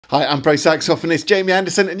Hi, I'm Pro Saxophonist Jamie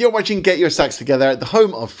Anderson, and you're watching Get Your Sax Together, the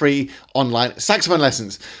home of free online saxophone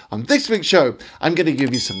lessons. On this week's show, I'm going to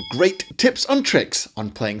give you some great tips and tricks on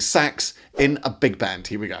playing sax in a big band.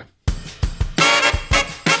 Here we go.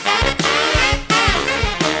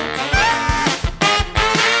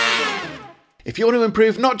 If you want to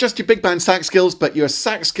improve not just your big band sax skills, but your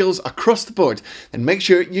sax skills across the board, then make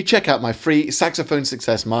sure you check out my free Saxophone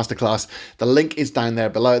Success Masterclass. The link is down there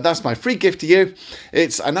below. That's my free gift to you.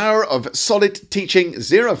 It's an hour of solid teaching,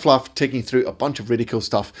 zero fluff, taking you through a bunch of really cool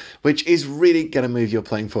stuff, which is really going to move your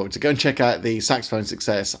playing forward. So go and check out the Saxophone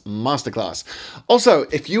Success Masterclass. Also,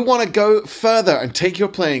 if you want to go further and take your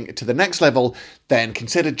playing to the next level, then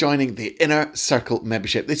consider joining the Inner Circle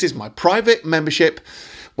membership. This is my private membership,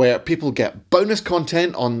 where people get bonus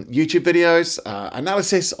content on YouTube videos,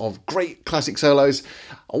 analysis of great classic solos,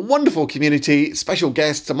 a wonderful community, special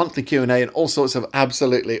guests, a monthly Q&A, and all sorts of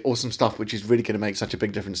absolutely awesome stuff, which is really going to make such a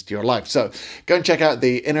big difference to your life. So go and check out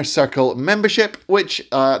the Inner Circle membership, which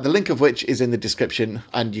the link of which is in the description,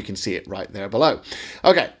 and you can see it right there below.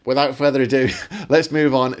 Okay, without further ado, let's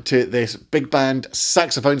move on to this big band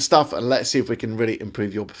saxophone stuff, and let's see if we can really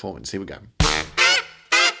improve your performance. Here we go.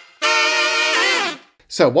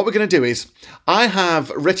 So what we're going to do is, I have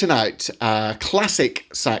written out a classic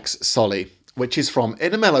sax Soli, which is from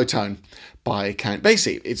In a Mellow Tone by Count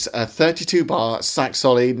Basie. It's a 32-bar sax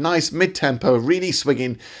Soli, nice mid-tempo, really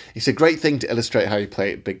swinging. It's a great thing to illustrate how you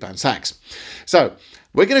play big band sax. So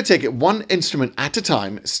we're going to take it one instrument at a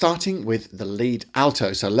time, starting with the lead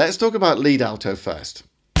alto. So let's talk about lead alto first.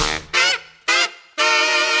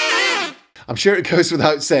 I'm sure it goes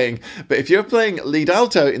without saying, but if you're playing lead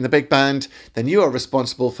alto in the big band, then you are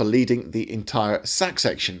responsible for leading the entire sax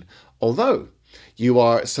section, although you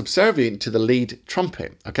are subservient to the lead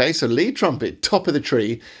trumpet. Okay, so lead trumpet, top of the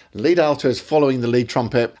tree, lead alto is following the lead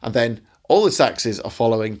trumpet, and then all the saxes are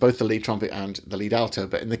following both the lead trumpet and the lead alto.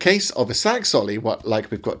 But in the case of a sax Soli,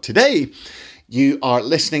 like we've got today, you are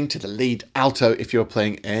listening to the lead alto if you're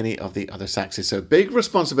playing any of the other saxes. So big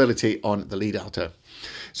responsibility on the lead alto.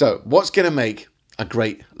 So what's going to make a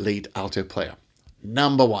great lead alto player?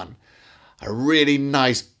 Number one, a really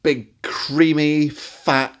nice, big, creamy,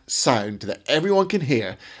 fat sound that everyone can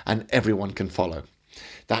hear and everyone can follow.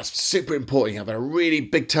 That's super important. You have a really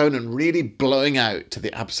big tone and really blowing out to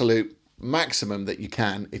the absolute maximum that you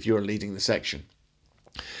can if you're leading the section.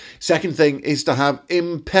 Second thing is to have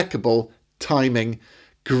impeccable timing,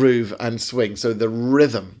 groove and swing. So the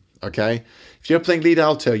rhythm, okay? If you're playing lead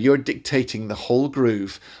alto, you're dictating the whole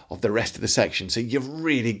groove of the rest of the section. So you've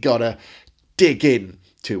really got to dig in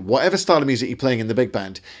to whatever style of music you're playing in the big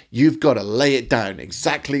band. You've got to lay it down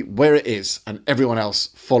exactly where it is and everyone else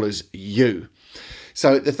follows you.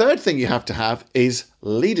 So the third thing you have to have is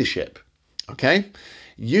leadership, okay?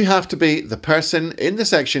 You have to be the person in the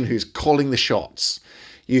section who's calling the shots.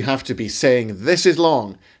 You have to be saying, this is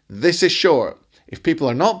long, this is short. If people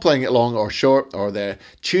are not playing it long or short, or their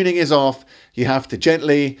tuning is off, you have to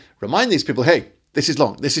gently remind these people, hey, this is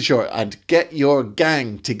long, this is short, and get your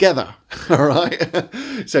gang together, all right?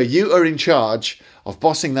 So you are in charge of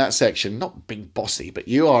bossing that section, not being bossy, but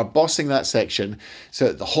you are bossing that section so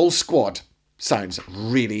that the whole squad sounds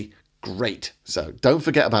really great. So don't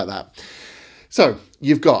forget about that. So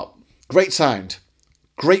you've got great sound,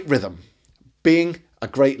 great rhythm, being a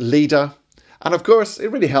great leader, and of course,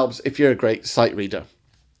 it really helps if you're a great sight reader.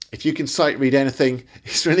 If you can sight read anything,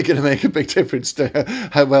 it's really going to make a big difference to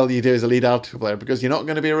how well you do as a lead alto player, because you're not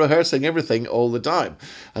going to be rehearsing everything all the time,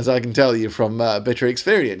 as I can tell you from bitter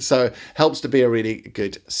experience. So it helps to be a really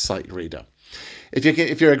good sight reader.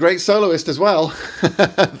 If you're a great soloist as well,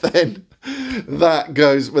 then that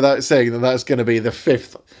goes without saying that that's going to be the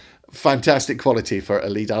fifth fantastic quality for a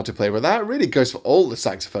lead alto player, but that really goes for all the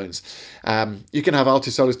saxophones. You can have alto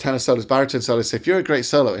solos, tenor solos, baritone solos. So if you're a great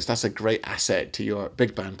soloist, that's a great asset to your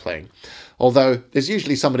big band playing. Although there's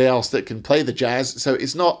usually somebody else that can play the jazz, so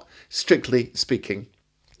it's not, strictly speaking,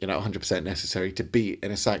 100% necessary to be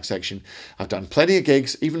in a sax section. I've done plenty of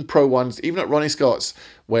gigs, even pro ones, even at Ronnie Scott's,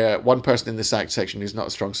 where one person in the sax section who's not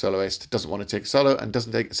a strong soloist doesn't want to take a solo and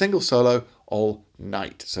doesn't take a single solo all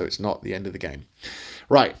night. So it's not the end of the game.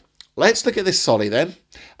 Right. Let's look at this Soli then.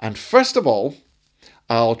 And first of all,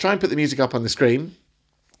 I'll try and put the music up on the screen,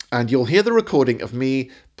 and you'll hear the recording of me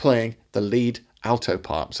playing the lead alto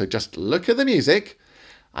part. So just look at the music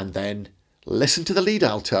and then listen to the lead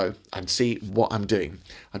alto and see what I'm doing.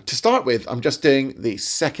 And to start with, I'm just doing the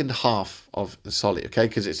second half of the Soli, okay?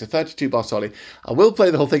 Because it's a 32-bar Soli. I will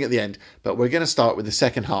play the whole thing at the end, but we're going to start with the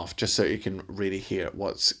second half just so you can really hear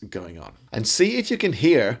what's going on. And see if you can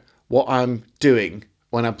hear what I'm doing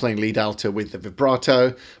when I'm playing lead alto with the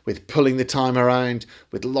vibrato, with pulling the time around,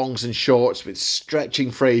 with longs and shorts, with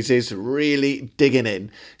stretching phrases, really digging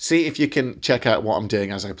in. See if you can check out what I'm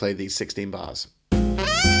doing as I play these 16 bars.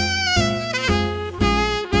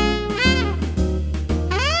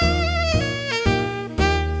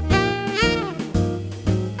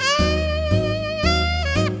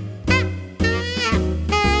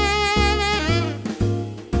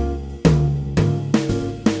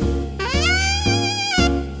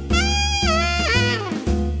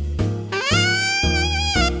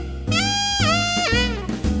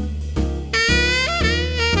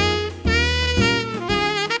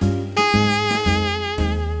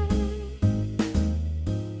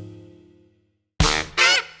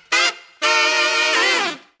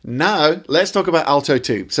 Now, let's talk about alto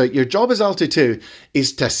 2. So your job as alto 2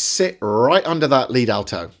 is to sit right under that lead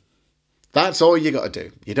alto. That's all you got to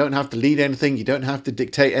do. You don't have to lead anything. You don't have to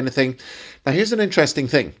dictate anything. Now, here's an interesting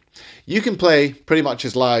thing. You can play pretty much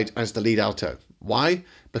as loud as the lead alto. Why?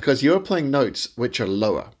 Because you're playing notes which are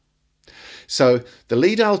lower. So the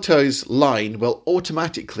lead alto's line will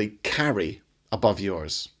automatically carry above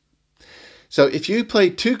yours. So if you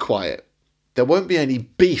play too quiet, there won't be any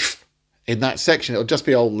beef in that section. It'll just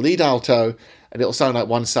be all lead alto and it'll sound like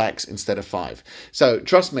one sax instead of 5. So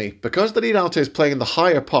trust me, because the lead alto is playing in the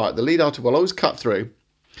higher part, the lead alto will always cut through.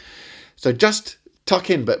 So just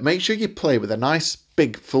tuck in, but make sure you play with a nice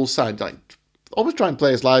big full sound. Like always try and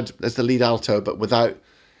play as loud as the lead alto, but without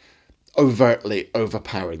overtly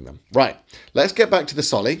overpowering them. Right, let's get back to the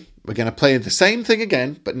Soli. We're going to play the same thing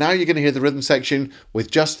again, but now you're going to hear the rhythm section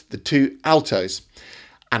with just the 2 altos.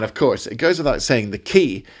 And of course, it goes without saying, the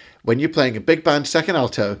key when you're playing a big band second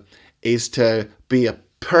alto is to be a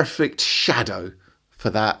perfect shadow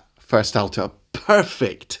for that first alto.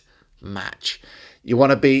 Perfect match. You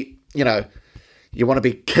want to be, you want to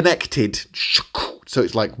be connected. So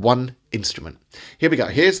it's like one instrument. Here we go.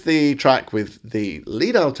 Here's the track with the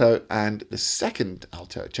lead alto and the second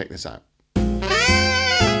alto. Check this out.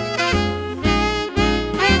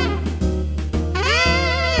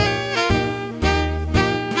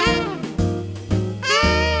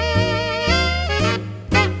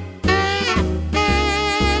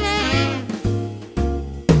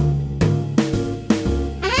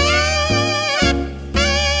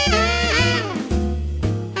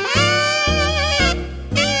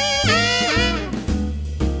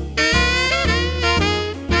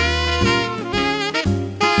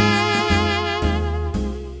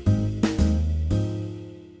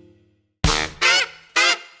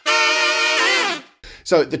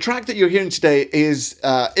 So the track that you're hearing today is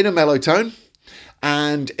in a mellow tone,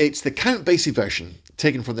 and it's the Count Basie version,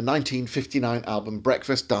 taken from the 1959 album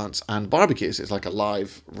Breakfast, Dance and Barbecues. It's like a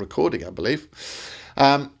live recording, I believe.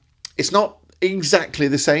 It's not exactly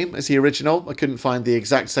the same as the original. I couldn't find the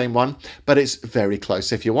exact same one, but it's very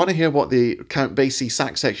close. If you want to hear what the Count Basie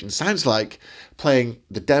sax section sounds like playing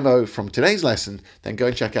the demo from today's lesson, then go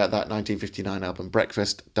and check out that 1959 album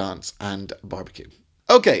Breakfast, Dance and Barbecue.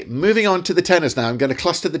 Okay, moving on to the tenors now. I'm going to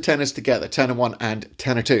cluster the tenors together, tenor 1 and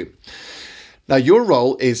tenor 2. Now, your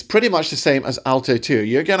role is pretty much the same as alto 2.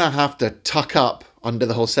 You're going to have to tuck up under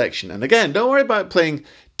the whole section. And again, don't worry about playing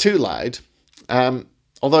too loud.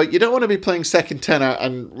 Although you don't want to be playing second tenor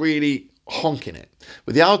and really honking it.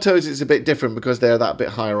 With the altos, it's a bit different because they're that bit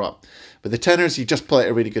higher up. With the tenors, you just play at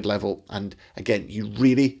a really good level. And again, you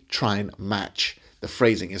really try and match the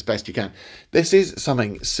phrasing as best you can. This is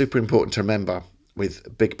something super important to remember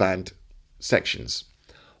with big band sections.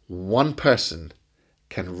 One person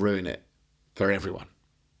can ruin it for everyone.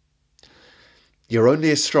 You're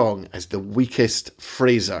only as strong as the weakest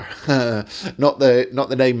phraser. not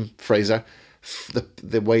the name phraser,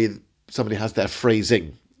 the way somebody has their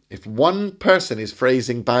phrasing. If one person is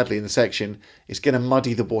phrasing badly in the section, it's going to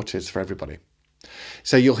muddy the waters for everybody.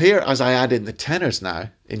 So you'll hear as I add in the tenors now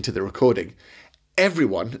into the recording,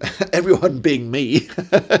 everyone being me.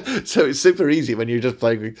 So it's super easy when you're just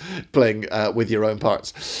playing with your own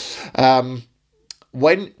parts.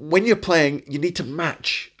 When you're playing, you need to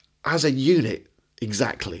match as a unit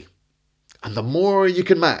exactly. And the more you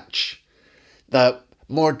can match, the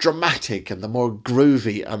more dramatic and the more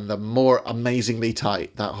groovy and the more amazingly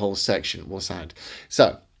tight that whole section will sound.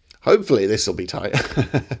 So hopefully this will be tight.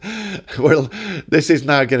 Well, this is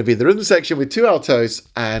now going to be the rhythm section with 2 altos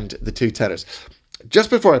and the 2 tenors.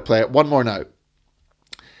 Just before I play it, one more note.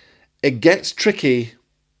 It gets tricky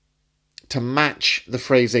to match the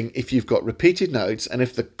phrasing if you've got repeated notes and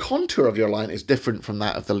if the contour of your line is different from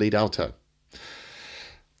that of the lead alto.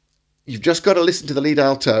 You've just got to listen to the lead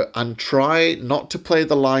alto and try not to play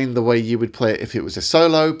the line the way you would play it if it was a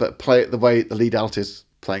solo, but play it the way the lead alto is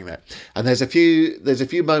playing there. And there's a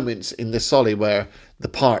few moments in the Soli where the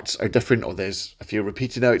parts are different, or there's a few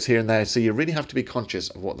repeated notes here and there. So you really have to be conscious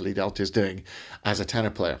of what the lead alto is doing as a tenor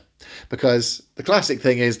player, because the classic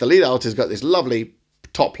thing is the lead alto's got this lovely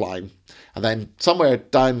top line, and then somewhere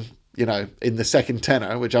down, you know, in the second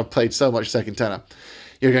tenor, which I've played so much second tenor,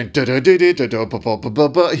 you're going da da da da da da ba ba ba ba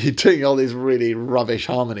ba. You're doing all these really rubbish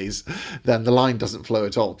harmonies, then the line doesn't flow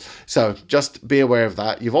at all. So just be aware of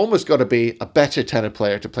that. You've almost got to be a better tenor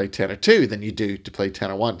player to play tenor 2 than you do to play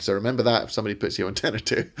tenor 1. So remember that if somebody puts you on tenor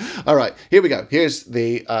 2. All right, here we go. Here's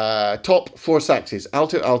the top 4 saxes: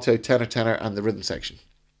 alto, alto, tenor, tenor, and the rhythm section.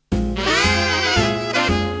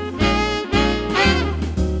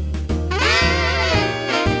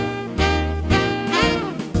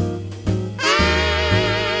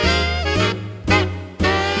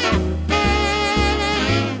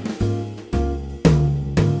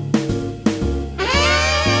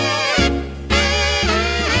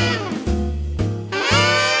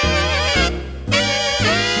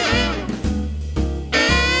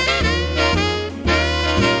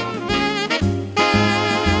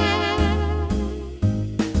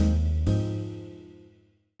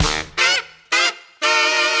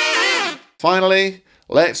 Finally,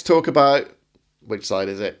 let's talk about, which side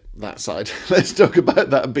is it? That side. Let's talk about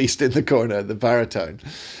that beast in the corner, the baritone.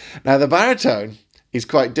 Now, the baritone is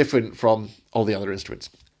quite different from all the other instruments.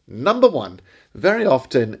 Number one, very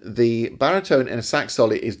often the baritone in a sax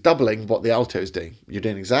soli is doubling what the alto is doing. You're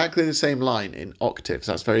doing exactly the same line in octaves.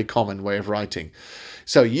 That's a very common way of writing.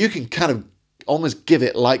 So you can kind of almost give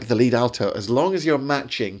it like the lead alto, as long as you're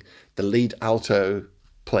matching the lead alto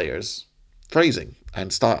player's phrasing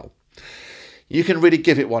and style. You can really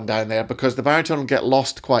give it one down there, because the baritone will get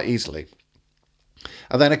lost quite easily.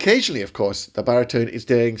 And then occasionally, of course, the baritone is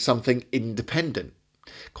doing something independent.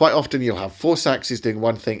 Quite often you'll have 4 saxes doing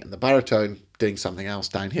one thing and the baritone doing something else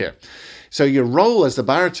down here. So your role as the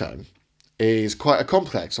baritone is quite a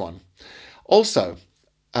complex one. Also,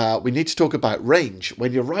 we need to talk about range.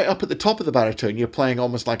 When you're right up at the top of the baritone, you're playing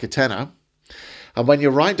almost like a tenor. And when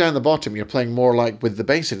you're right down the bottom, you're playing more like with the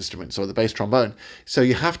bass instruments or the bass trombone. So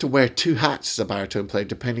you have to wear 2 hats as a baritone player,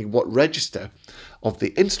 depending what register of the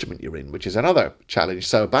instrument you're in, which is another challenge.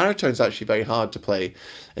 So baritone is actually very hard to play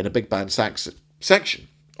in a big band sax section.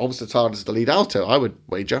 Almost as hard as the lead alto, I would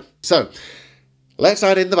wager. So let's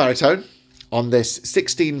add in the baritone on this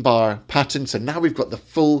 16-bar pattern. So now we've got the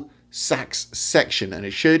full sax section, and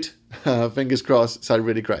it should, fingers crossed, sound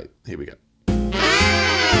really great. Here we go.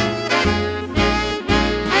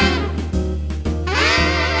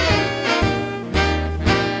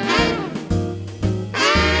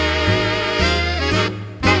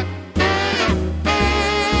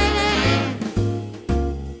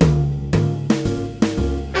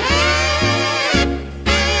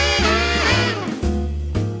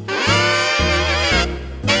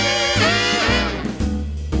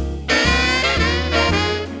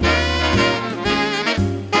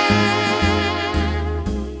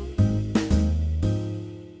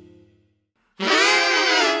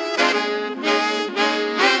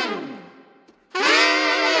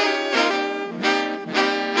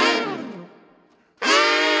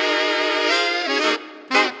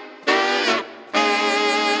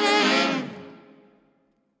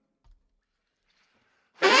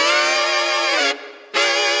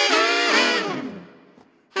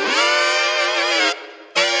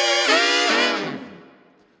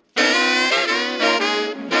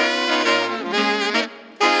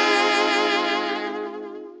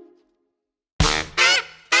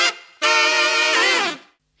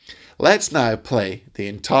 Let's now play the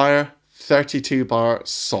entire 32-bar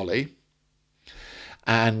Soli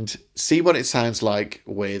and see what it sounds like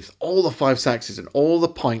with all the 5 saxes and all the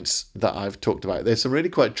points that I've talked about. There's some really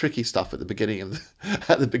quite tricky stuff at the beginning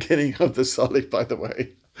of the Soli, by the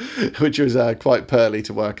way, which was quite pearly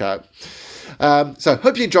to work out. So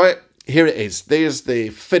hope you enjoy it. Here it is. There's the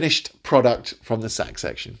finished product from the sax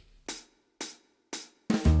section.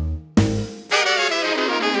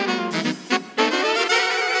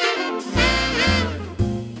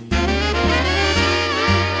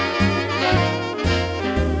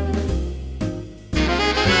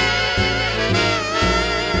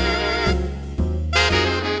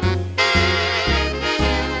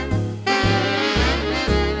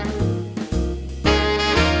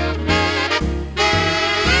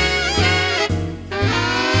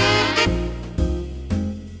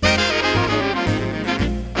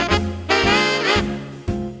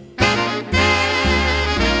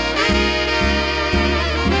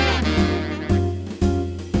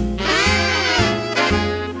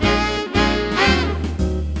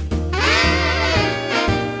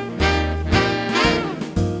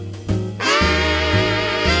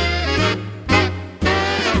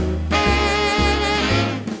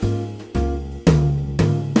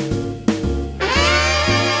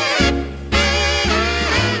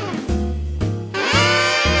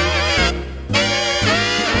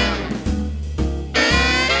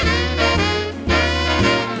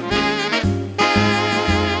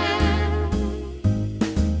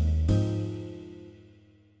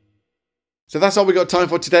 So that's all we got time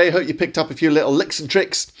for today. Hope you picked up a few little licks and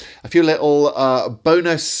tricks, a few little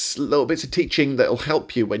bonus little bits of teaching that will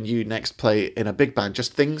help you when you next play in a big band.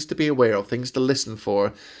 Just things to be aware of, things to listen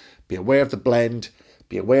for. Be aware of the blend.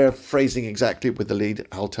 Be aware of phrasing exactly with the lead,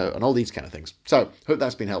 alto, and all these kind of things. So hope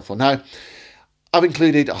that's been helpful. Now, I've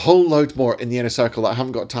included a whole load more in the inner circle that I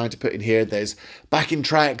haven't got time to put in here. There's backing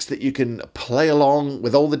tracks that you can play along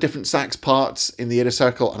with all the different sax parts in the inner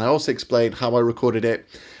circle. And I also explain how I recorded it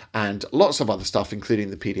and lots of other stuff,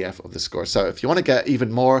 including the PDF of the score. So if you want to get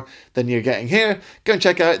even more than you're getting here, go and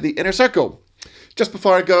check out the inner circle. Just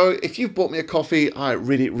before I go, if you've bought me a coffee, I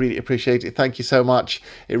really, really appreciate it. Thank you so much.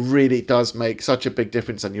 It really does make such a big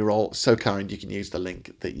difference, and you're all so kind. You can use the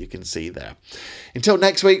link that you can see there. Until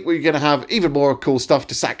next week, we're going to have even more cool stuff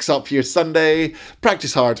to sax up for your Sunday.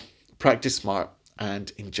 Practice hard, practice smart,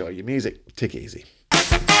 and enjoy your music. Take it easy.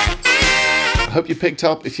 I hope you picked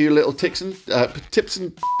up a few little tips and tips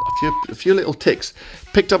and a few little ticks.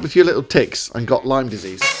 Picked up a few little ticks and got Lyme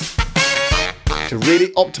disease. To really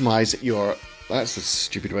optimize your... That's a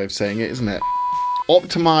stupid way of saying it, isn't it?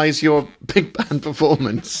 Optimize your big band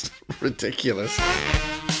performance. Ridiculous.